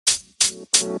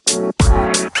Hi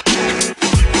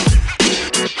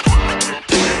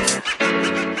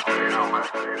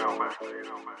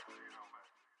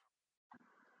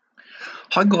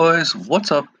guys,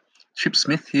 what's up? Chip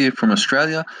Smith here from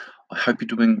Australia. I hope you're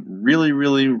doing really,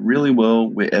 really, really well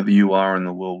wherever you are in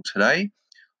the world today.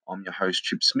 I'm your host,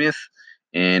 Chip Smith,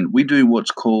 and we do what's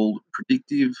called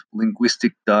predictive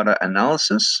linguistic data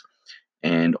analysis.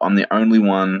 And I'm the only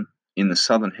one in the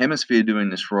Southern Hemisphere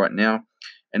doing this right now.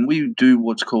 And we do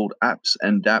what's called apps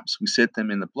and dApps. We set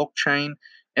them in the blockchain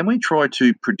and we try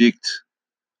to predict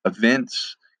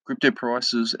events, crypto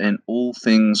prices, and all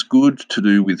things good to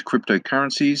do with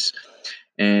cryptocurrencies.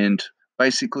 And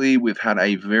basically, we've had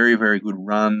a very, very good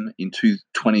run into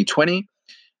 2020,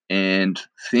 and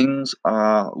things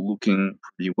are looking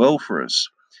pretty well for us.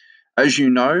 As you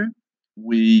know,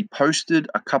 we posted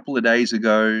a couple of days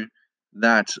ago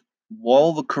that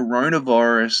while the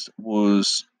coronavirus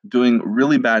was doing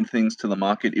really bad things to the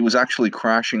market, it was actually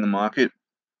crashing the market.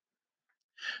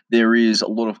 There is a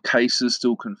lot of cases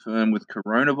still confirmed with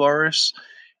coronavirus,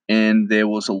 and there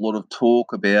was a lot of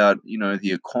talk about,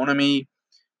 the economy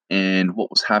and what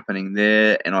was happening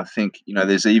there. And I think,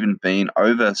 there's even been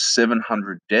over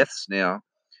 700 deaths now,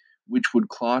 which would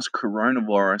class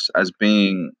coronavirus as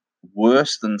being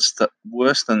worse than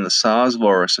the SARS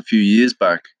virus a few years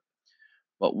back.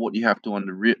 But what you have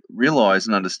to realize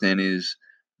and understand is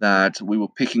that we were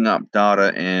picking up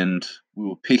data and we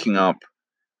were picking up,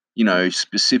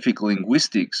 specific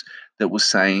linguistics that was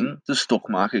saying the stock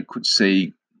market could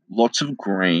see lots of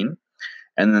green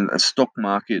and then the stock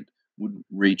market would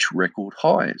reach record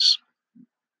highs.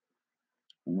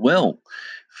 Well,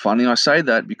 funny I say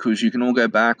that because you can all go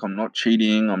back. I'm not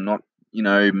cheating. I'm not,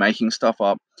 making stuff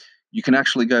up. You can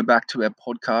actually go back to our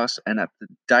podcast, and at the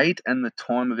date and the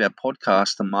time of our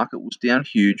podcast, the market was down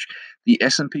huge. The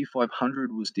S&P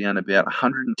 500 was down about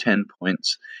 110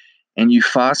 points. And you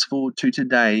fast forward to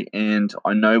today, and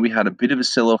I know we had a bit of a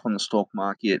sell-off on the stock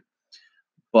market,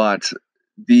 but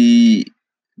the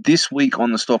this week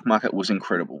on the stock market was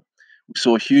incredible. We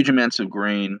saw huge amounts of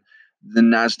green. The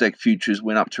Nasdaq futures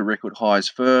went up to record highs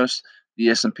first. The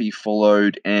S&P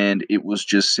followed, and it was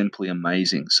just simply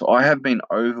amazing. So I have been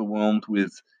overwhelmed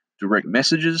with direct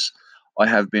messages. I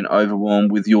have been overwhelmed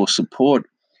with your support,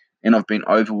 and I've been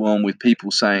overwhelmed with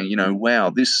people saying, wow,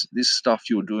 this stuff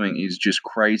you're doing is just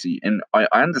crazy. And I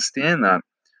understand that.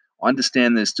 I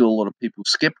understand there's still a lot of people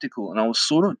skeptical, and I was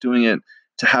sort of doing it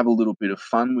to have a little bit of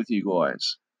fun with you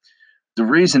guys. The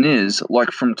reason is,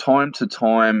 like, from time to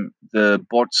time, the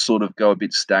bots sort of go a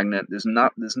bit stagnant. There's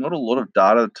not a lot of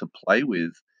data to play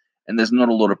with, and there's not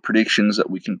a lot of predictions that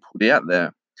we can put out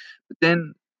there. But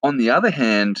then, on the other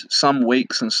hand, some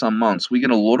weeks and some months, we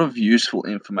get a lot of useful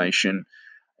information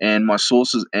and my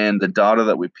sources and the data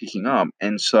that we're picking up.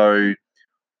 And so,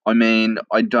 I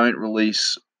don't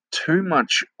release too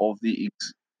much of the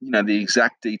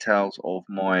exact details of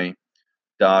my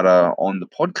data on the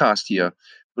podcast here,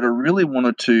 but I really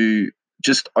wanted to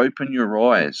just open your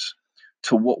eyes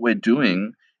to what we're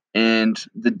doing. And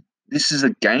this is a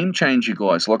game changer,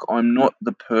 guys. Like, I'm not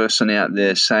the person out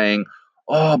there saying,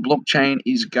 oh, blockchain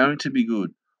is going to be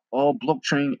good. Oh,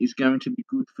 blockchain is going to be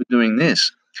good for doing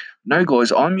this. No,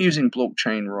 guys, I'm using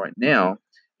blockchain right now,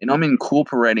 and I'm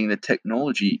incorporating the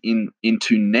technology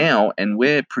into now, and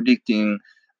we're predicting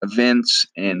events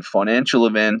and financial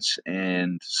events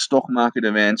and stock market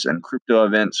events and crypto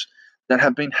events that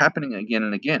have been happening again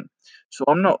and again. So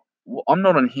I'm not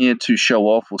on here to show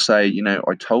off or say,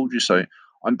 I told you so.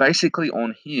 I'm basically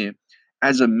on here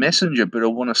as a messenger, but I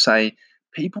want to say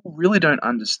people really don't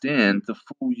understand the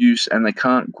full use and they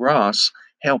can't grasp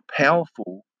how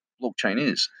powerful blockchain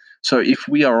is. So if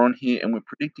we are on here and we're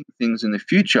predicting things in the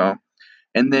future,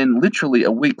 and then literally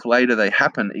a week later they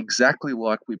happen exactly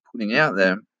like we're putting out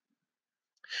there,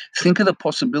 think of the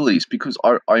possibilities, because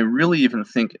I really even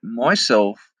think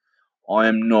myself,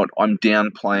 I'm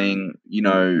downplaying,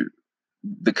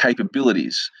 the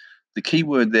capabilities. The key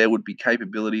word there would be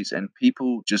capabilities, and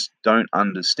people just don't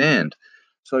understand.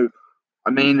 So,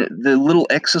 the little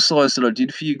exercise that I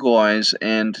did for you guys,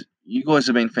 and you guys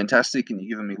have been fantastic, and you've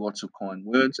given me lots of kind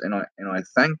words, and I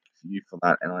thank you for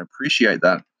that, and I appreciate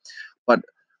that. But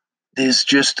there's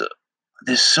just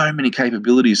there's so many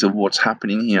capabilities of what's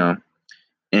happening here,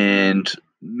 and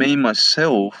me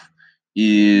myself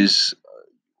is,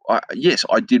 yes,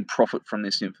 I did profit from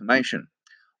this information.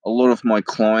 A lot of my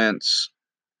clients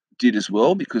did as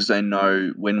well, because they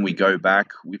know when we go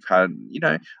back, we've had,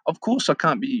 of course, I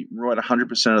can't be right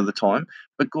 100% of the time,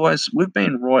 but guys, we've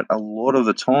been right a lot of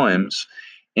the times,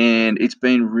 and it's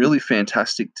been really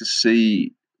fantastic to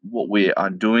see what we are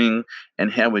doing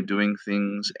and how we're doing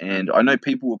things. And I know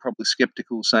people were probably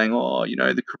skeptical, saying, "Oh,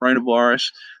 the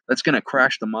coronavirus, that's going to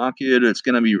crash the market. It's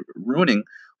going to be ruining."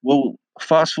 Well,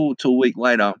 fast forward to a week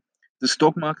later, the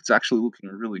stock market's actually looking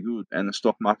really good, and the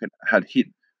stock market had hit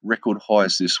record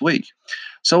highs this week.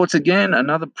 So it's again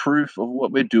another proof of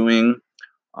what we're doing.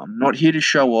 I'm not here to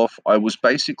show off. I was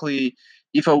basically,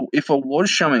 if I was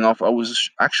showing off, I was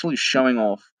actually showing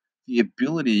off the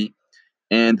ability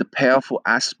and the powerful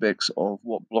aspects of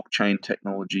what blockchain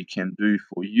technology can do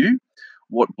for you,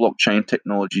 what blockchain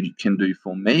technology can do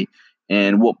for me,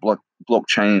 and what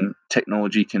blockchain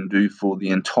technology can do for the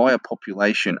entire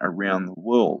population around the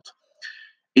world.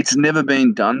 It's never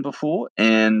been done before,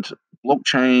 and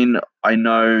blockchain, I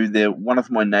know that one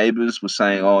of my neighbors was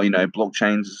saying, "Oh,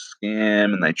 blockchain's a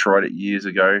scam, and they tried it years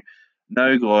ago."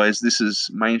 No, guys, this is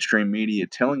mainstream media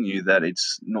telling you that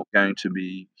it's not going to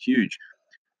be huge.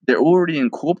 They're already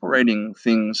incorporating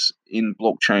things in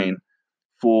blockchain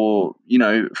for,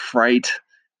 freight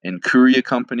and courier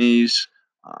companies,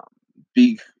 um,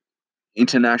 big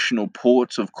international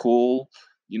ports of call,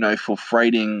 for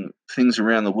freighting things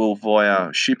around the world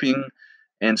via shipping.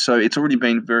 And so it's already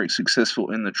been very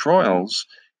successful in the trials.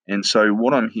 And so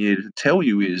what I'm here to tell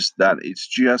you is that it's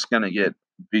just going to get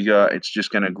bigger, it's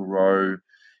just going to grow,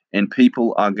 and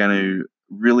people are going to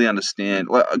really understand.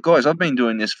 Like, guys, I've been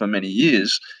doing this for many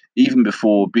years, even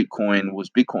before Bitcoin was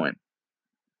Bitcoin.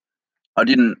 I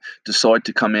didn't decide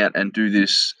to come out and do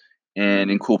this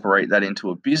and incorporate that into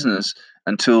a business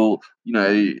until,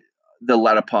 the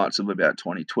latter parts of about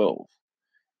 2012.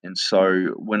 And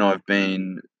so when I've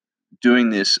been doing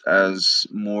this as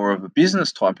more of a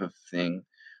business type of thing,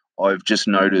 I've just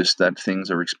noticed that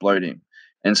things are exploding.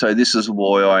 And so this is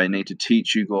why I need to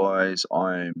teach you guys.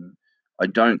 I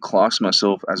don't class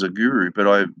myself as a guru, but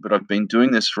I've been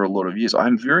doing this for a lot of years.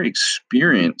 I'm very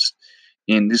experienced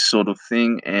in this sort of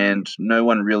thing, and no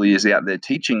one really is out there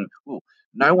teaching. Well,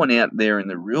 no one out there in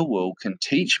the real world can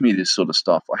teach me this sort of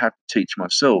stuff. I have to teach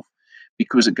myself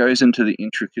because it goes into the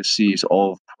intricacies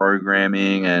of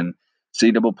programming and C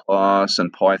double plus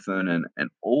and Python and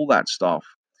all that stuff.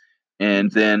 And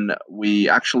then we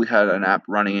actually had an app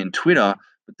running in Twitter,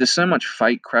 but there's so much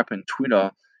fake crap in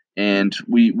Twitter, and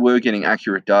we were getting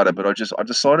accurate data, but I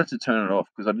decided to turn it off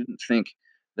because I didn't think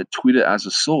that Twitter as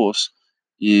a source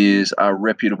is a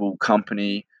reputable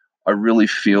company. I really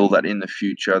feel that in the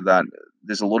future that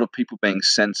there's a lot of people being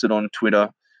censored on Twitter.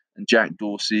 And Jack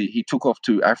Dorsey, he took off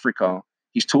to Africa.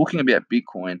 He's talking about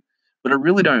Bitcoin, but I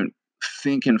really don't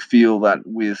think and feel that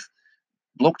with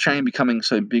blockchain becoming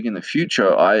so big in the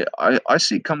future, I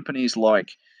see companies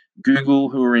like Google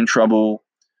who are in trouble,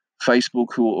 Facebook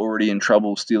who are already in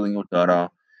trouble stealing your data,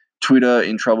 Twitter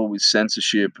in trouble with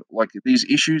censorship. Like, these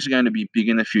issues are going to be big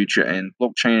in the future, and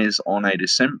blockchain is on a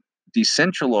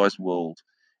decentralized world,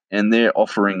 and they're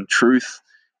offering truth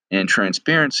and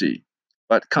transparency.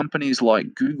 But companies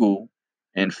like Google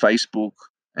and Facebook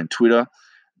and Twitter,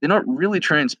 they're not really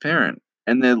transparent,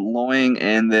 and they're lying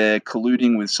and they're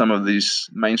colluding with some of these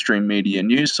mainstream media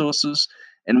news sources.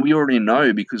 And we already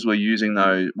know because we've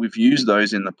used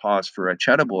those in the past for our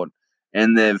chatterbot,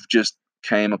 and they've just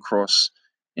came across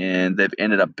and they've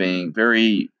ended up being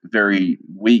very, very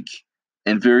weak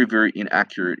and very, very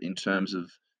inaccurate in terms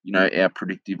of, our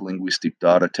predictive linguistic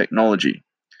data technology.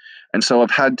 And so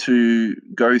I've had to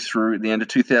go through at the end of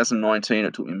 2019,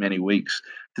 it took me many weeks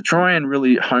to try and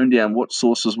really hone down what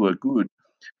sources were good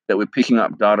that we're picking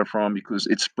up data from, because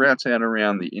it sprouts out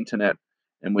around the internet,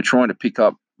 and we're trying to pick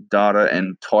up data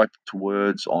and type to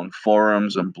words on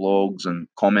forums and blogs and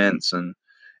comments and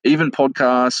even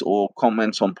podcasts or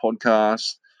comments on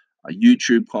podcasts,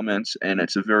 YouTube comments. And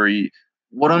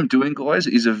what I'm doing, guys,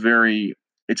 it's very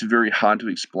hard to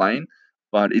explain,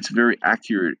 but it's very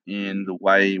accurate in the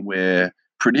way we're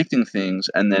predicting things.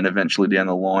 And then eventually down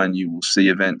the line, you will see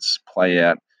events play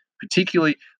out,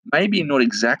 particularly maybe not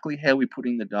exactly how we're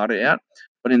putting the data out,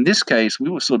 but in this case, we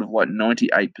were sort of like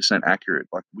 98% accurate.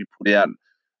 Like, we put out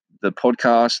the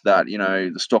podcast that,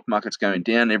 the stock market's going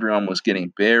down, everyone was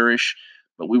getting bearish,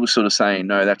 but we were sort of saying,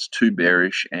 no, that's too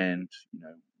bearish. And,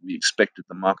 we expected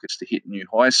the markets to hit new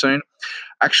highs soon.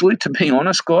 Actually, to be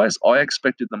honest, guys, I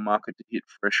expected the market to hit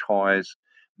fresh highs,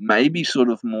 maybe sort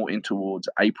of more in towards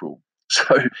April.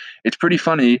 So it's pretty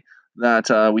funny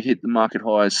that we hit the market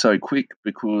highs so quick,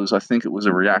 because I think it was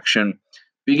a reaction.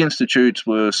 Big institutes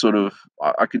were sort of,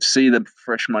 I could see the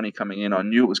fresh money coming in. I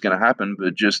knew it was going to happen,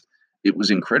 but just it was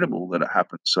incredible that it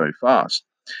happened so fast.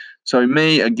 So,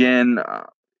 me, again,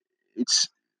 it's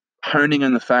honing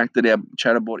in the fact that our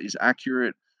chatterbot is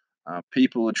accurate.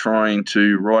 People are trying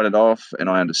to write it off, and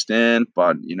I understand,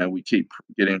 but we keep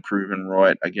getting proven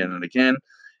right again and again.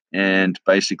 And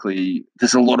basically,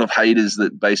 there's a lot of haters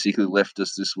that basically left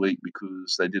us this week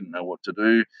because they didn't know what to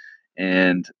do,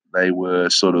 and they were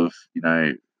sort of,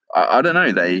 I don't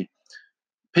know,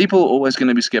 people are always going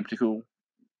to be skeptical,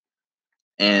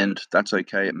 and that's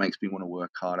okay. It makes me want to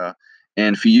work harder.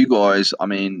 And for you guys, I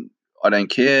mean, I don't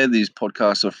care. These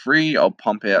podcasts are free. I'll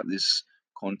pump out this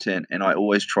content, and I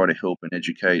always try to help and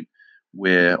educate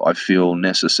where I feel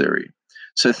necessary.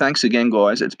 So thanks again,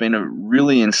 guys. It's been a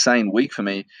really insane week for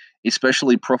me,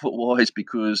 especially profit wise,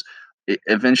 because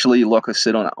eventually, like I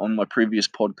said on my previous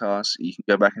podcast, you can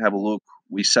go back and have a look.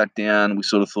 We sat down. We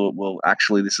sort of thought, well,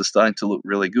 actually, this is starting to look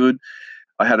really good.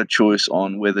 I had a choice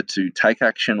on whether to take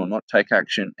action or not take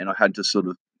action, and I had to sort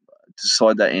of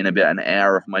decide that in about an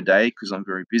hour of my day because I'm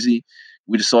very busy.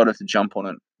 We decided to jump on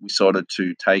it. We decided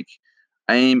to take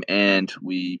aim, and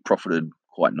we profited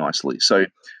quite nicely. So,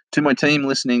 to my team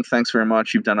listening, thanks very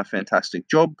much. You've done a fantastic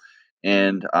job.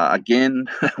 And again,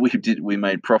 we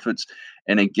made profits.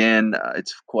 And again,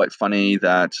 it's quite funny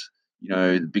that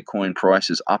the Bitcoin price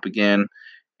is up again,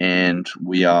 and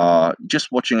we are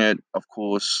just watching it. Of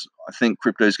course, I think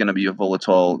crypto is going to be a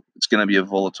volatile. It's going to be a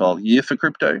volatile year for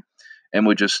crypto, and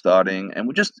we're just starting, and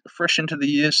we're just fresh into the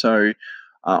year. So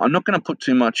I'm not going to put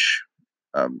too much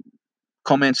um,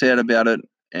 comments out about it,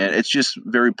 and it's just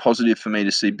very positive for me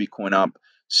to see Bitcoin up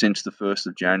since the 1st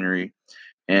of January.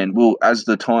 And as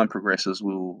the time progresses,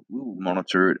 we'll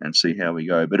monitor it and see how we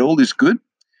go. But all is good.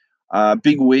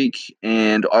 Big week,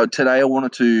 and today I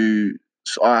wanted to.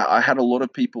 So I had a lot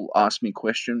of people ask me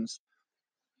questions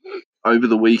over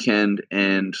the weekend,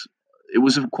 and it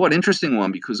was a quite interesting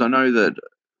one because I know that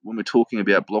when we're talking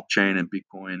about blockchain and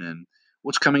Bitcoin and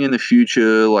what's coming in the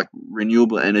future, like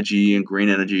renewable energy and green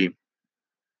energy,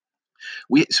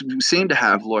 we seem to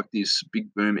have like this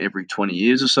big boom every 20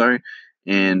 years or so.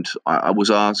 And I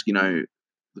was asked, the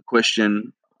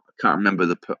question, I can't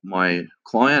remember my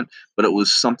client, but it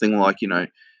was something like,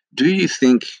 do you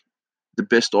think the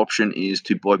best option is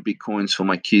to buy Bitcoins for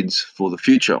my kids for the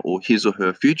future or his or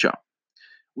her future?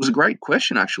 It was a great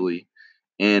question, actually.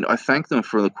 And I thank them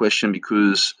for the question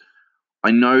because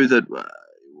I know that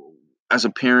as a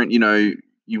parent,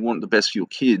 you want the best for your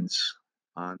kids.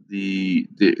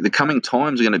 The coming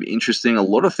times are going to be interesting. A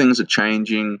lot of things are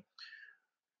changing.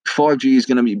 5G is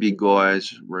going to be big,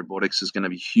 guys. Robotics is going to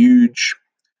be huge.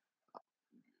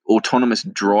 Autonomous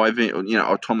driving,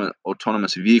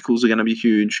 autonomous vehicles are going to be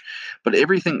huge, but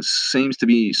everything seems to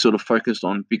be sort of focused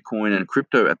on Bitcoin and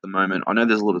crypto at the moment. I know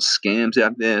there's a lot of scams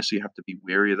out there, so you have to be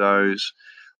wary of those.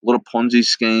 A lot of Ponzi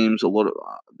schemes.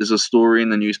 There's a story in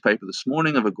the newspaper this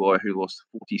morning of a guy who lost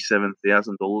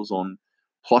 $47,000 on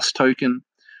Plus Token.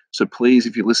 So please,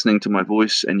 if you're listening to my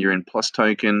voice and you're in Plus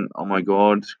Token, oh my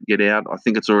God, get out. I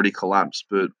think it's already collapsed,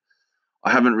 but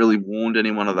I haven't really warned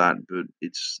anyone of that. But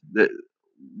it's that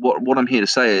what I'm here to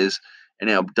say is, and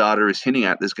our data is hinting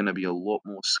at, there's going to be a lot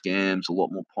more scams, a lot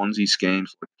more Ponzi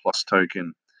schemes like Plus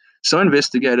Token. So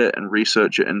investigate it and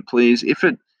research it, and please, if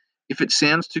it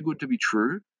sounds too good to be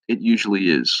true, it usually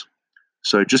is.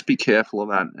 So just be careful of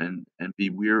that and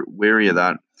be wary of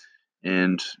that,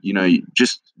 and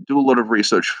just do a lot of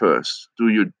research first. Do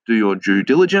your due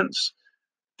diligence,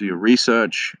 do your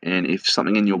research, and if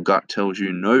something in your gut tells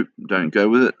you nope, don't go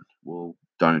with it, well,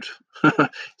 don't.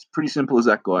 It's pretty simple as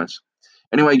that, guys.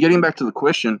 Anyway, getting back to the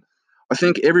question, I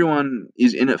think everyone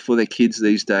is in it for their kids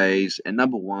these days. And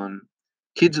number one,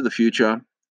 kids are the future.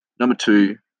 Number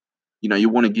two, you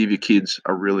want to give your kids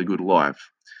a really good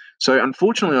life. So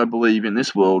unfortunately, I believe in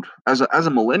this world, as a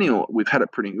millennial, we've had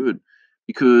it pretty good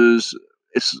because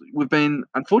we've been,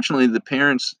 unfortunately, the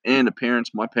parents and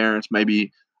my parents,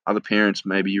 maybe other parents,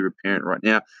 maybe you're a parent right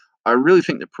now. I really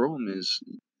think the problem is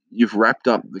you've wrapped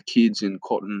up the kids in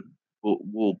cotton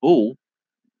wool,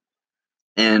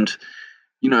 and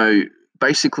you know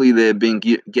basically they're being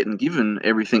getting given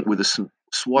everything with a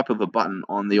swipe of a button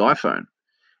on the iPhone.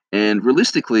 And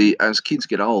realistically, as kids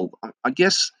get old, I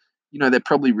guess they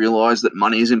probably realize that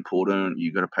money is important.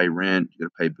 You got to pay rent, you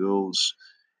got to pay bills,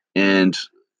 and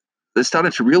they're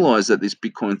starting to realize that this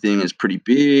Bitcoin thing is pretty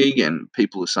big, and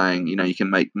people are saying, you can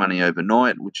make money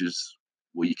overnight, which is,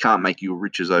 well, you can't make your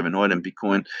riches overnight in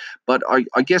Bitcoin. But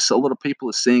I guess a lot of people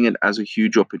are seeing it as a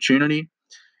huge opportunity.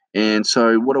 And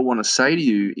so, what I want to say to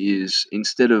you is,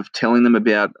 instead of telling them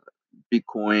about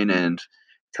Bitcoin and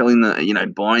telling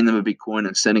them, buying them a Bitcoin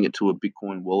and sending it to a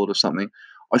Bitcoin wallet or something,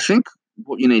 I think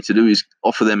what you need to do is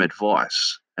offer them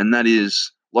advice. And that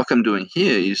is, like I'm doing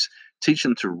here, is teach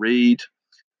them to read,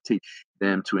 teach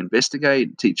them to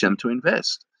investigate, teach them to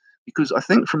invest. Because I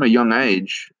think from a young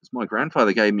age, as my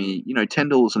grandfather gave me,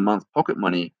 $10 a month pocket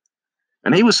money,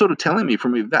 and he was sort of telling me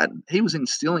from that, he was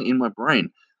instilling in my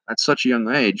brain, at such a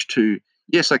young age to,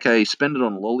 yes, okay, spend it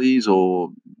on lollies or,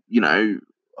 you know,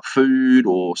 food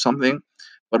or something,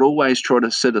 but always try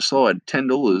to set aside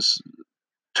 $10,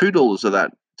 $2 of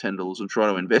that $10 and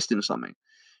try to invest in something.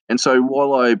 And so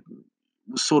while I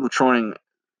was sort of trying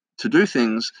to do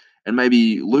things and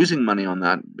maybe losing money on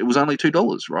that, it was only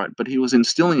 $2, right? But he was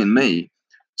instilling in me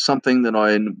something that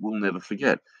I will never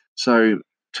forget. So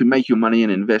to make your money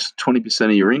and invest 20%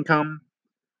 of your income,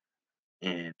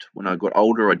 and when I got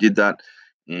older, I did that.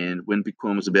 And when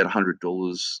Bitcoin was about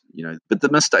 $100, you know, but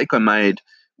the mistake I made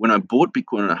when I bought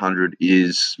Bitcoin at 100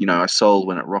 is, you know, I sold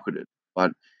when it rocketed.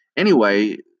 But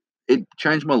anyway, it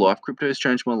changed my life. Crypto has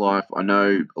changed my life. I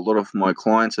know a lot of my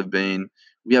clients have been,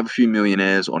 we have a few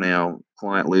millionaires on our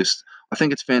client list. I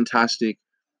think it's fantastic.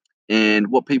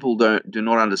 And what people do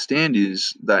not understand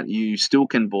is that you still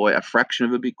can buy a fraction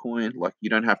of a Bitcoin. Like you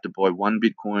don't have to buy one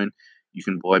Bitcoin. You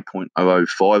can buy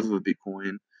 0.005 of a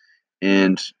Bitcoin,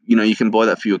 and you know you can buy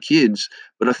that for your kids.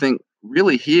 But I think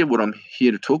really here, what I'm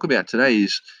here to talk about today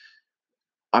is,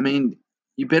 I mean,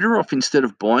 you're better off, instead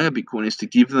of buying a Bitcoin, is to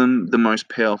give them the most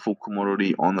powerful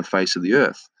commodity on the face of the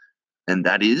earth, and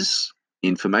that is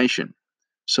information.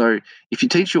 So if you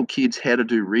teach your kids how to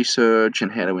do research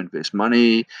and how to invest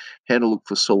money, how to look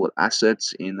for solid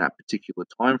assets in that particular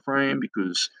time frame,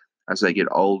 because as they get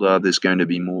older, there's going to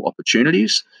be more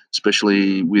opportunities,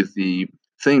 especially with the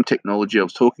theme technology I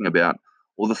was talking about,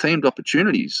 or the themed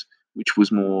opportunities, which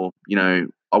was more, you know,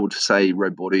 I would say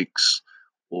robotics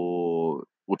or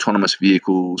autonomous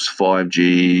vehicles,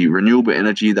 5G, renewable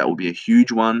energy. That will be a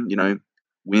huge one, you know,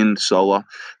 wind, solar,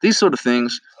 these sort of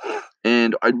things.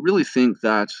 And I really think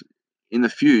that in the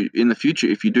future,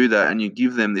 if you do that and you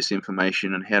give them this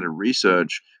information and how to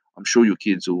research, I'm sure your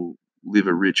kids will live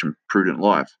a rich and prudent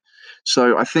life.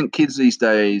 So I think kids these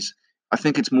days, I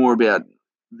think it's more about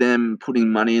them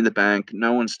putting money in the bank.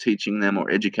 No one's teaching them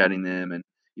or educating them, and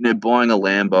you know, buying a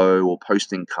Lambo or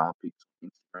posting car pics on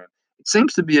Instagram. It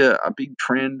seems to be a big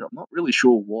trend. I'm not really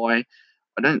sure why.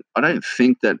 I don't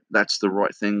think that that's the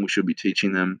right thing we should be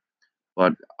teaching them.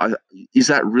 But is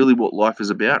that really what life is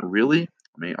about? Really?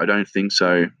 I mean, I don't think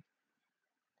so.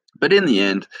 But in the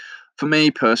end, for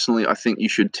me personally, I think you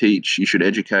should teach, you should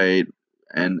educate,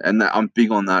 and that I'm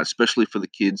big on that, especially for the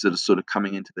kids that are sort of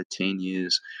coming into their teen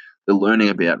years. They're learning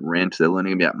about rent, they're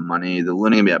learning about money, they're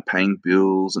learning about paying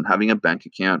bills and having a bank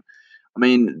account. I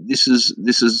mean, this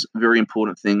is very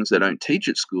important things they don't teach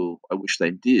at school. I wish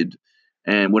they did.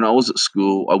 And when I was at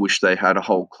school, I wish they had a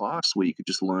whole class where you could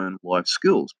just learn life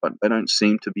skills, but they don't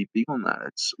seem to be big on that.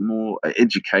 It's more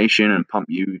education and pump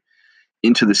you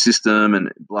into the system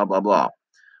and blah blah blah.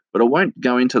 But I won't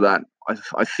go into that.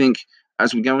 I think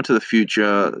as we go into the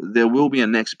future, there will be a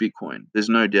next Bitcoin. There's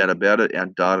no doubt about it. Our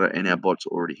data and our bots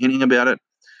are already hinting about it.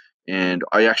 And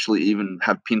I actually even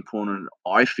have pinpointed,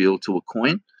 I feel, to a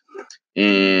coin.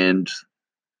 And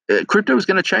crypto is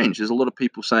going to change. There's a lot of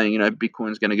people saying, you know,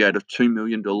 Bitcoin's going to go to $2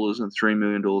 million and $3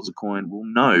 million a coin. Well,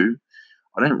 no,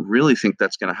 I don't really think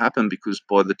that's going to happen, because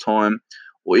by the time,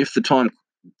 or if the time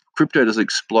crypto does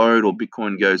explode or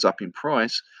Bitcoin goes up in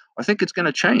price, I think it's going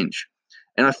to change.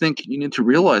 And I think you need to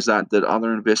realize that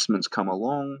other investments come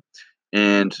along,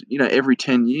 and you know, every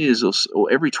 10 years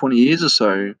or every 20 years or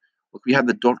so, look, we had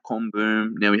the dot-com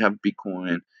boom, now we have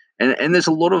Bitcoin. And there's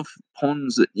a lot of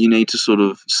ponds that you need to sort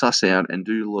of suss out and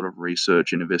do a lot of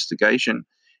research and investigation.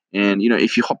 And you know,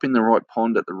 if you hop in the right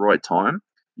pond at the right time,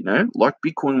 you know, like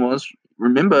Bitcoin was.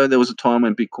 Remember, there was a time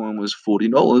when Bitcoin was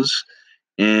 $40,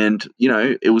 and you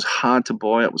know, it was hard to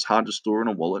buy, it was hard to store in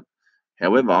a wallet.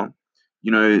 However,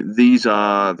 you know, these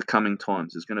are the coming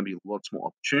times. There's going to be lots more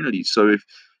opportunities. So if,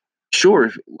 sure,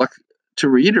 if, like, to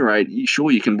reiterate,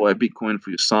 sure, you can buy a Bitcoin for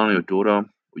your son or your daughter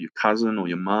or your cousin or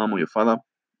your mom or your father.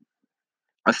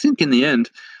 I think in the end,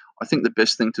 I think the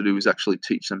best thing to do is actually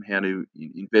teach them how to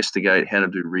investigate, how to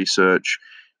do research,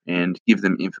 and give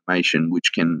them information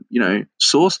which can, you know,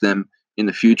 source them in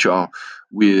the future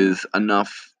with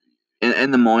enough,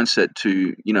 and the mindset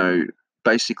to, you know,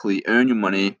 basically earn your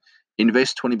money,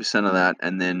 invest 20% of that,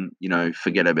 and then, you know,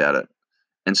 forget about it.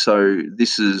 And so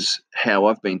this is how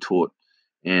I've been taught.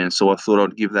 And so I thought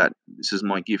I'd give that. This is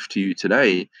my gift to you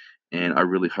today. And I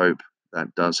really hope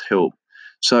that does help.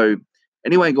 So,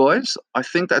 anyway, guys, I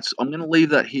think I'm going to leave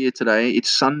that here today.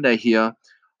 It's Sunday here.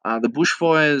 The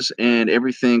bushfires and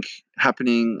everything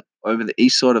happening over the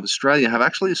east side of Australia have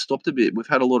actually stopped a bit. We've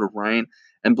had a lot of rain.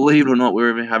 And believe it or not, we're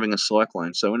even having a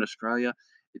cyclone. So in Australia,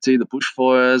 it's either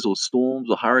bushfires or storms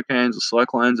or hurricanes or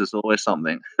cyclones. There's always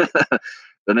something.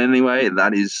 But anyway,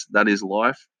 that is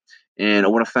life. And I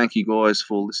want to thank you guys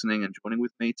for listening and joining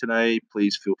with me today.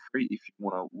 Please feel free, if you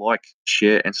want to like,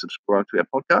 share, and subscribe to our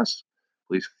podcast.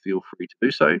 please feel free to do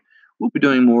so. We'll be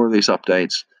doing more of these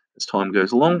updates as time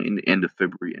goes along in the end of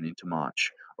February and into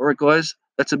March. All right, guys,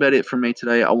 that's about it from me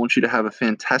today. I want you to have a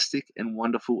fantastic and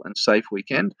wonderful and safe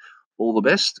weekend. All the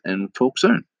best, and talk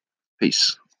soon.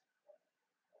 Peace.